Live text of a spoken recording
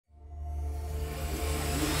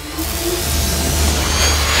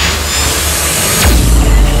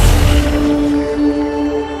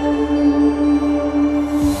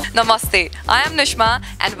Namaste, I am Nishma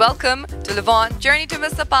and welcome to Live On Journey to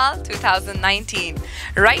Miss Nepal 2019.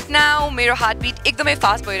 Right now, मेरो heartbeat एकदमै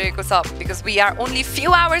fast भइरहेको छ because we are only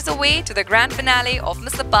few hours away to the grand finale of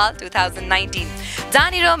Miss Nepal 2019.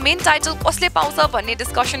 जहाँनिर main title कसले पाउँछ भन्ने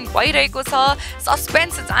discussion भइरहेको छ,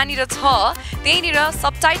 suspense जहाँनिर छ, त्यहीनिर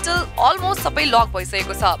subtitle almost सबै lock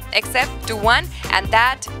भइसकेको छ except to one and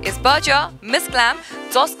that is Bijay, Miss Glam,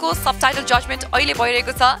 जसको subtitle judgment अहिले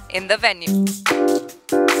भइरहेको छ in the venue.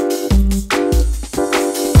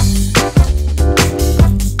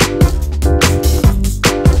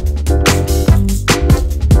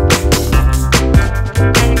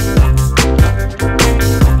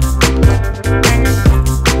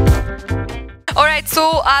 Alright,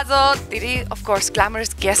 so as a धेरै of course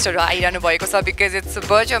glamorous guestहरु आइरहनु भएको छ because it's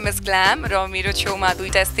Bijay, Miss Glam र मेरो छेउमा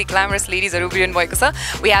दुईटा यस्तै glamorous ladiesहरु उभिरहनु भएको छ.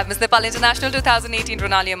 We have Miss Nepal International 2018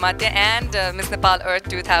 Ronali Amatya and Miss Nepal Earth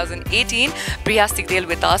 2018 Priya Sigdel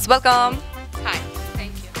with us. Welcome. Hi,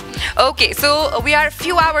 thank you. Okay, so we are a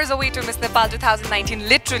few hours away to Miss Nepal 2019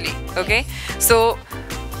 literally, okay? So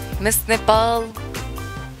Miss Nepal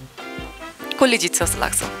कसले जित्छ जस्तो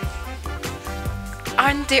लाग्छ?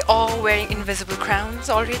 Aren't they all wearing invisible crowns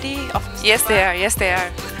already? Yes, they are. Yes, they are.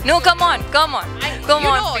 No, come on.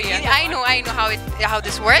 I know how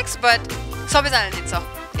this works, but सबैजना जित्छ.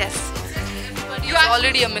 Yes. You are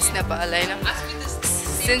already a Miss Nepal, I know.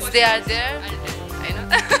 Since they are there, I know.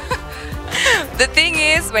 The thing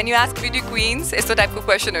is, when you ask beauty queens, it's the type of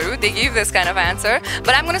question they give this kind of answer.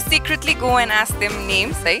 But I'm going to secretly go and ask them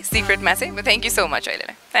names, secret message. But thank you so much,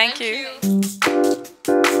 Ailena. Thank you.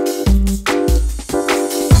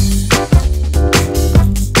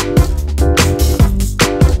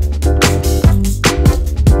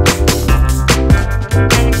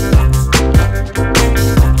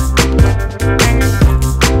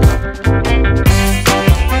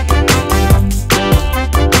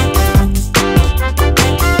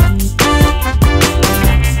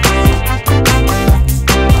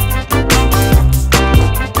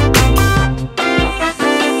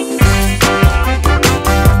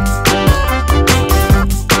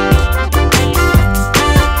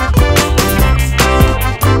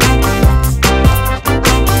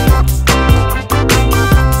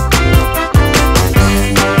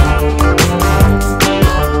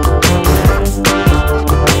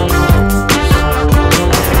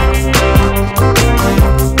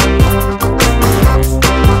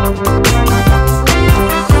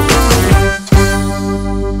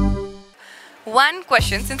 One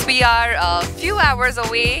question, since we are a few hours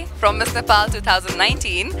away from Miss Nepal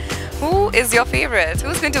 2019, who is your favorite?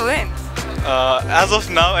 Who's going to win? As of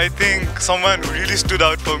now, I think someone who really stood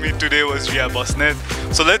out for me today was Ria Bosnet.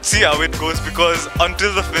 So let's see how it goes because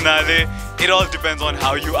until the finale, it all depends on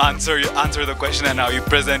how you answer the question and how you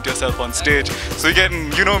present yourself on stage. So you can,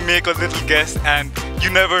 make a little guess and you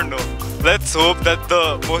never know. Let's hope that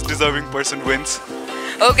the most deserving person wins.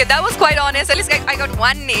 Okay, that was quite honest. At least I got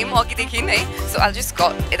one name, so I'll just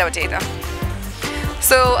go.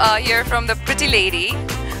 So here from the pretty lady,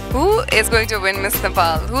 who is going to win Miss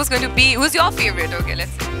Nepal? Who's your favorite? Okay,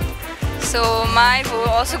 let's see. So my vote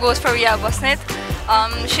also goes for Ria Bosnet.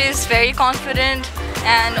 She's very confident,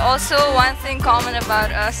 and also one thing common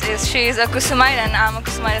about us is she's a Kusumite and I'm a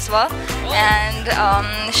Kusumite as well. Oh. And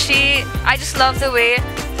I just love the way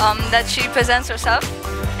that she presents herself.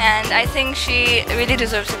 And I think she really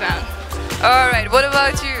deserves the crown. Alright, what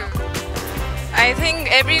about you? I think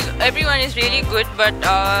everyone is really good, but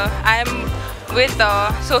I'm with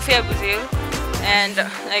Sophia Buzil. And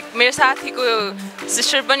like मेरो साथीको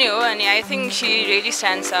sister पनि हो अनि I think she really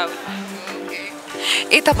stands out. Okay.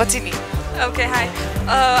 Okay, hi.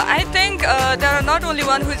 I think there are not only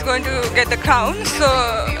one who is going to get the crown. So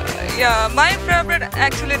yeah, my favorite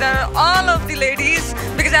actually there are all of the ladies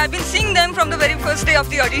because I've been seeing them from the very first day of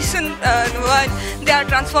the audition when they are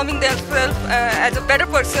transforming themselves as a better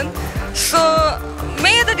person. So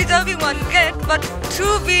may the deserving one get, but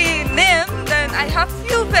to be named, then I have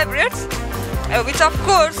few favorites, which of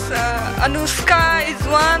course Anushka is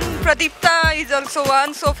one, Pradipta is also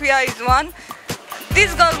one, Sophia is one.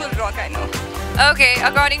 This girl will rock, I know. Okay,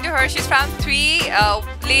 according to her, she's found three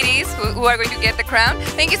ladies who are going to get the crown.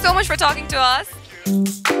 Thank you so much for talking to us.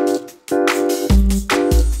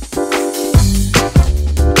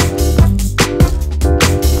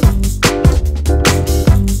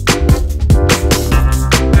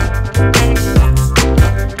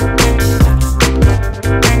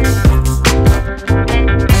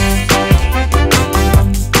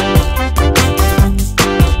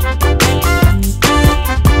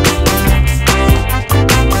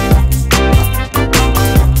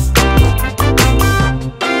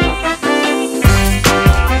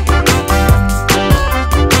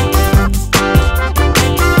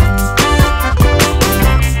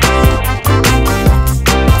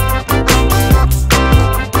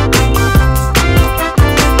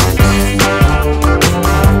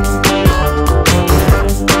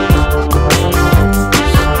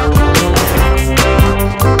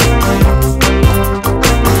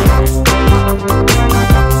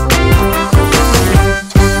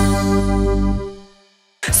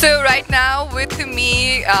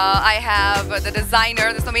 I have the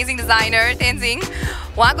designer, this amazing designer, Tenzin.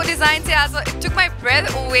 Wako design it took my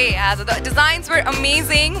breath away. The designs were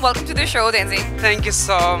amazing. Welcome to the show, Tenzin. Thank you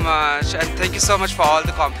so much, and thank you so much for all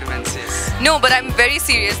the compliments. Yes. No, but I'm very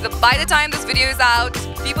serious. By the time this video is out,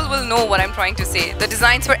 people will know what I'm trying to say. The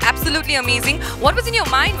designs were absolutely amazing. What was in your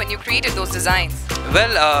mind when you created those designs?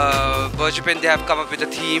 Well, Bhutia, they have come up with a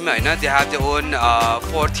theme. They have their own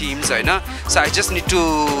 4 themes. So I just need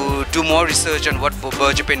to do more research on what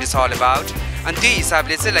Bhutia is all about. And these, I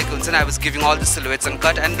was giving all the silhouettes and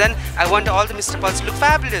cut, and then I want all the Miss Nepals to look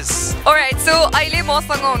fabulous. Alright, so अहिले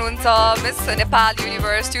मसँग हुनुहुन्छ Miss Nepal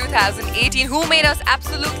Universe 2018, who made us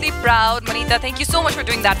absolutely proud. Manita, thank you so much for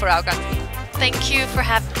doing that for our country. Thank you for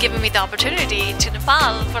giving me the opportunity to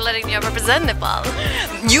Nepal, for letting me represent Nepal.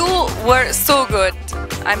 You were so good.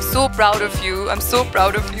 I'm so proud of you. I'm so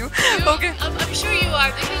proud of you. Okay. I'm sure you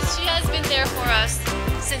are, because she has been there for us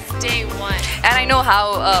since day one. And I know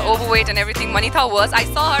how overweight and everything Manita was. I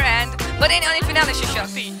saw her but in finale she's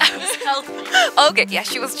healthy. I was healthy. Okay, yeah,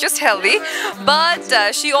 she was just healthy.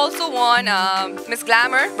 But she also won Miss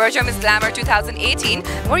Glamor, Virgin Miss Glamor 2018.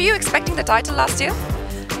 Were you expecting the title last year?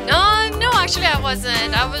 No, actually I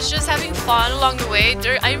wasn't. I was just having fun along the way.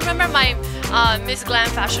 I remember my Miss Glam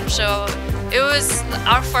fashion show. It was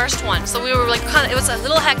our first one, so we were like, it was a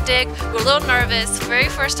little hectic. We were a little nervous. Very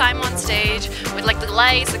first time on stage with like the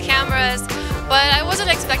lights, the cameras. But I wasn't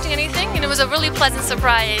expecting anything, and it was a really pleasant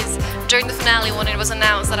surprise during the finale when it was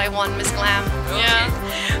announced that I won Miss Glam. Okay.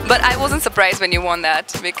 Yeah. But I wasn't surprised when you won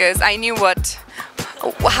that, because I knew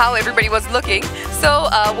how everybody was looking. So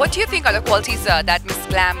what do you think are the qualities that Miss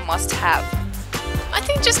Glam must have? I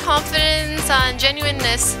think just confidence and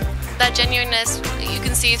genuineness. That genuineness you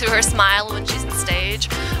can see through her smile when she's on stage.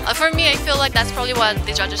 For me, I feel like that's probably what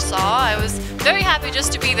the judges saw. I was very happy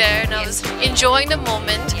just to be there, and I was enjoying the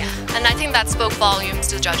moment. Yeah. And I think that spoke volumes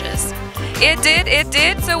to the judges. It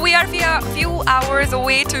did. So we are a few hours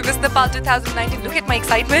away to Miss Nepal 2019. Look at my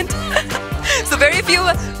excitement. So very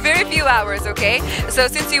few hours, okay? So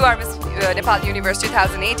since you are Miss Nepal Universe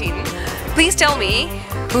 2018, please tell me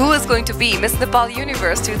who is going to be Miss Nepal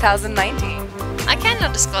Universe 2019? I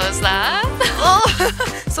cannot disclose that. Oh,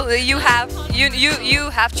 so you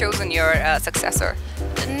have chosen your successor.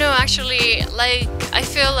 No, actually, I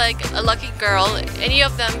feel like a lucky girl. Any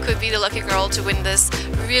of them could be the lucky girl to win this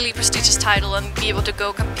really prestigious title and be able to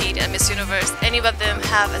go compete at Miss Universe. Any of them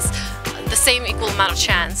have the same equal amount of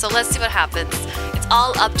chance. So let's see what happens. It's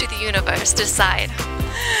all up to the universe to decide.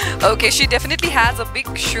 Okay, she definitely has a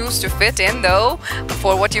big shoes to fit in though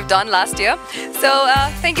for what you've done last year. So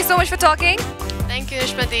thank you so much for talking. Thank you,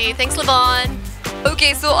 Nishma. Thanks, Levon.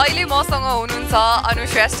 Okay, so अहिले मसँग हुनुहुन्छ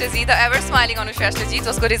Shrestha, the ever smiling Shrestha,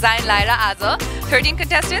 जसको design लाएर आज 13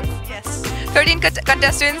 contestants? Yes. 13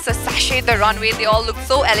 contestants sashay the runway. They all look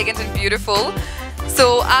so elegant and beautiful.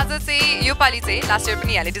 So आज चाहिँ यो पाली चाहिँ last year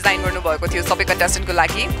पनि यहाँले design गर्नुभएको थियो सबै contestant को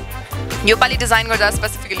लागि. यो पाली design गर्दा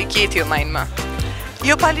specifically के थियो mind मा?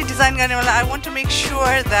 यो पाली design गर्ने बेला I want to make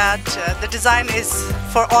sure that the design is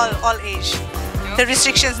for all age. The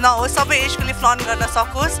restrictions now सबै age को flaunt गर्न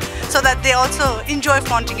सकोस्, so that they also enjoy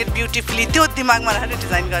flaunting it beautifully. त्यो दिमागमा राखेर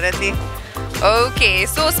design गरेको थिएँ. Okay,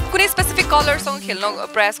 so कुनै specific color सँग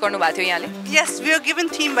खेल्न प्रयास गर्नु भएको थियो यहाँले? Yes, we were given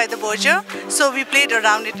theme by the Bhutia, so we played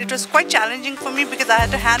around it. It was quite challenging for me because I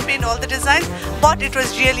had to hand paint all the designs, but it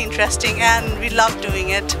was really interesting and we loved doing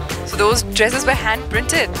it. So those dresses were hand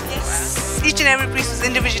printed? Yes. Each and every piece was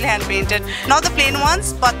individually hand painted. Not the plain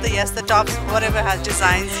ones, but the tops, whatever has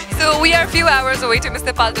designs. So we are a few hours away to Miss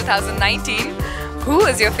Nepal 2019. Who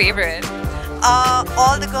is your favorite?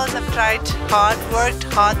 All the girls have tried hard, worked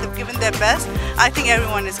hard, they've given their best. I think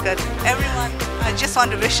everyone is good. Everyone, I just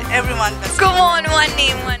want to wish everyone best. Come on, one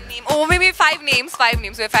name. Oh, maybe 5 names.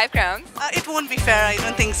 We have 5 crowns. It won't be fair, I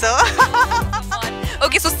don't think so. Come on.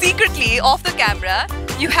 Okay, so secretly, off the camera,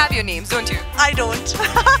 you have your names, don't you? I don't.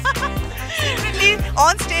 Secretly,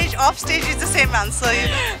 on stage, off stage is the same answer.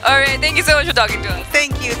 Alright, thank you so much for talking to us.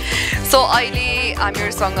 Thank you. So, अहिले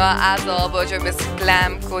हामीहरूसँग as a Virgin Miss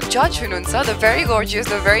Glam को judge हुनुहुन्छ, the very gorgeous,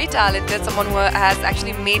 the very talented, someone who has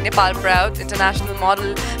actually made Nepal proud, international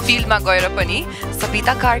model field मा गएर पनि,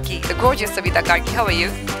 Sabita Karki, the gorgeous Sabita Karki. How are you?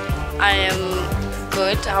 I am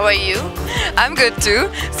good. How are you? I'm good too.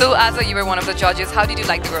 So, you were one of the judges. How did you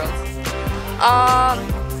like the girls?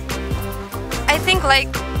 I think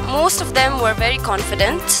most of them were very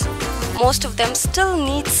confident. Most of them still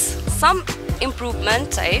needs some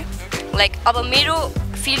improvement. अब मेरो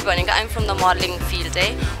field भनेको I'm from the modeling field.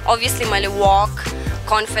 Obviously मैले walk,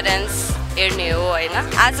 confidence हेर्ने हो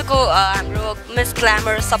हैन. आजको हाम्रो Miss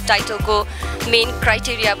Glamor subtitle को main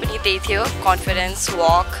criteria पनि त्यही थियो, confidence,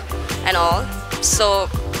 walk and all. So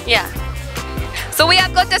Yeah. So we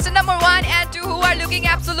have contestant number 1 and 2 who are looking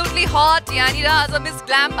absolutely hot. Yanira as a Miss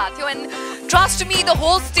Glam patio, and trust me, the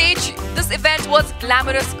whole stage, this event was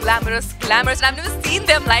glamorous, glamorous, glamorous. And I've never seen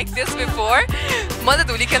them like this before. I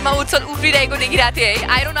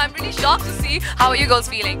don't know, I'm really shocked to see. How are you girls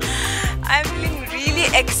feeling? I'm feeling really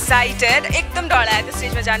excited. एकदम डर लाग्यो त्यो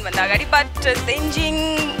स्टेजमा जानु भन्दा अगाडि, but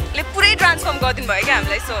तेन्जिङले पुरै transform गरिदिनु भयो क्या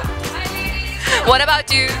हामीलाई. So What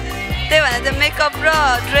about you? त्यही भएर चाहिँ मेकअप र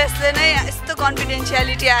ड्रेसले नै यस्तो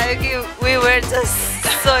कन्फिडेन्शियलिटी आयो कि we were just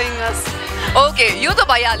showing us. Okay, यो त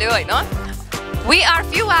भइहाल्यो हैन? We are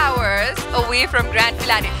few hours away from grand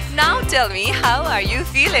finale. Now tell me, how are you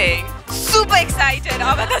feeling? Super excited.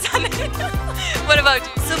 What about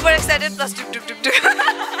you? Super excited plus tuk tuk tuk tuk.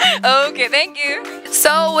 Okay, thank you.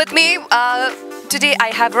 So with me today I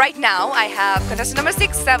have contestant number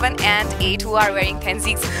 6, 7 and 8 who are wearing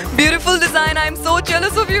Tenzin's beautiful design. I'm so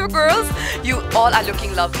jealous of you girls. You all are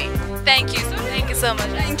looking lovely. Thank you so much.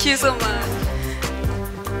 Thank you so much.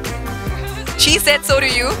 She said so to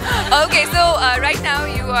you. Okay, so right now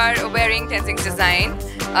you are wearing Tenzin's design.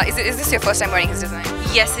 Is this your first time wearing his design?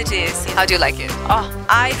 Yes, it is. How do you like it? Oh,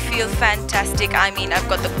 I feel fantastic. I mean, I've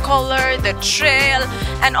got the color, the trail,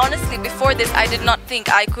 and honestly, before this, I did not think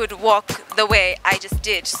I could walk the way I just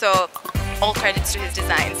did. So, all credits to his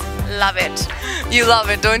designs. Love it. You love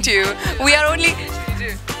it, don't you? We are only...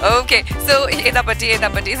 Okay, so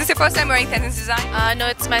Etapati. Is this your first time wearing Tenzin's design? No,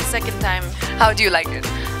 it's my second time. How do you like it?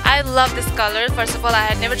 I love this color. First of all, I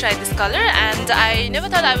had never tried this color, and I never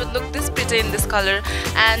thought I would look this pretty in this color.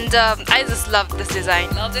 And I just loved this design.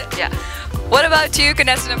 Loved it? Yeah. What about you,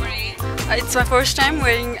 contestant number 8? It's my first time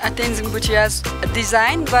wearing a Tenzin Bhutia's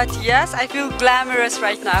design, but yes, I feel glamorous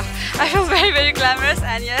right now. I feel very, very glamorous,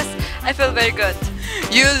 and yes, I feel very good.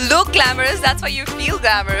 You look glamorous, that's why you feel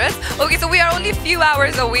glamorous. Okay, so we are only a few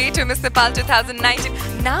hours away to Miss Nepal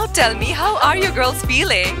 2019. Now tell me, how are you girls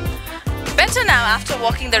feeling? Better now after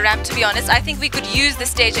walking the ramp, to be honest. I think we could use the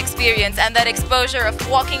stage experience and that exposure of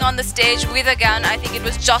walking on the stage with a gown. I think it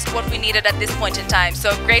was just what we needed at this point in time.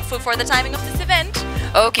 So grateful for the timing of this event.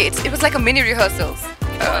 Okay, it was like a mini rehearsals.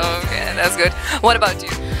 Okay, that's good. What about you?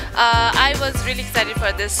 I was really excited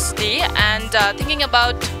for this day, and thinking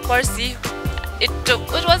about Percy, it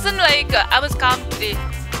wasn't like I was calm today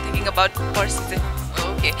thinking about Percy.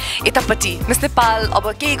 Okay, Etapati, Miss Nepal,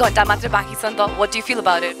 aba kehi ghanta matra baki cha ni ta. What do you feel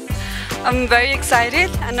about it? I'm very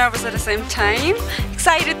excited and nervous at the same time.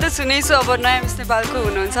 Excited to see you about naya Miss Nepal ko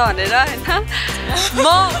hununcha bhanera हैन म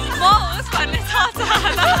होस् भन्ने थाहा छ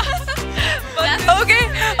Okay,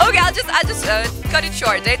 I'll just cut it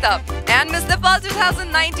short, right up. And Miss Nepal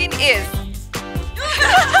 2019 is.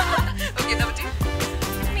 Okay, Etapati.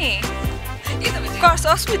 Me. Of course,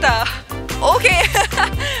 Asmita. Okay.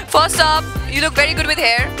 First up, you look very good with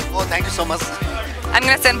hair. Oh, thank you so much. I'm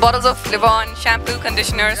gonna send bottles of Livon, shampoo,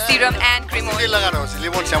 conditioner, serum, and cream oil.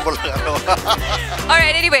 Livon shampoo.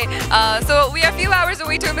 Alright, anyway, so we are a few hours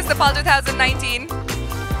away to Miss Nepal 2019.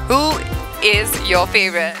 Who is your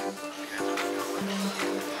favorite?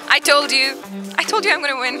 I told you I'm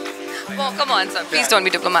gonna win. Oh, come on, sir. Please don't be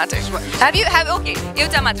diplomatic. Okay,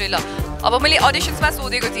 एउटा मात्रै ल. अब मैले auditions मा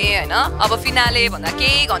सोधेको थिएँ हैन. अब finale भन्दा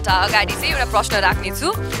केही घण्टा अगाडि चाहिँ एउटा प्रश्न राख्ने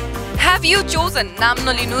छु. Have you chosen, नाम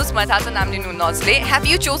नलिनुस्, मलाई थाहा छ नाम लिनु नजले. Have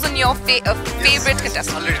you chosen your favorite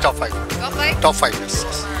contestant? Already top 5. Top 5? Top 5, yes.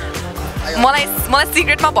 मलाई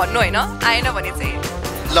secret मा भन्नु हैन. आएन भने चाहिँ.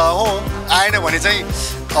 ल हो, आएन भने चाहिँ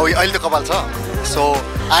अब अहिले त कपाल छ. So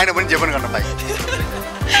आएन भने जे पनि गर्न पाइ.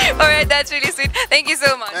 Alright, that's really sweet. Thank you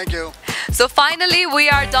so much. Thank you. So finally, we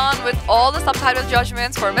are done with all the subtitle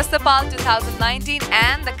judgments for Miss Nepal 2019,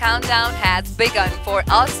 and the countdown has begun for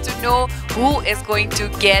us to know who is going to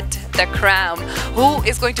get the crown, who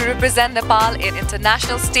is going to represent Nepal in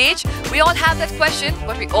international stage. We all have that question,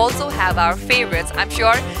 but we also have our favorites. I'm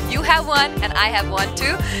sure you have one and I have one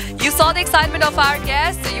too. You saw the excitement of our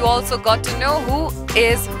guests, so you also got to know who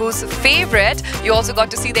is whose favorite. You also got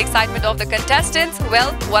to see the excitement of the contestants.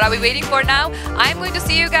 Well, what are we waiting for now? I'm going to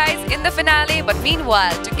see you guys in the finale, but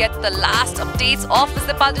meanwhile, to get the last updates of Miss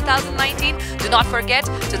Nepal 2019, do not forget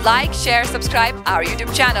to like, share, subscribe our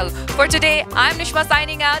YouTube channel. For today, I'm Nishma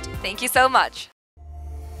signing out. Thank you so much.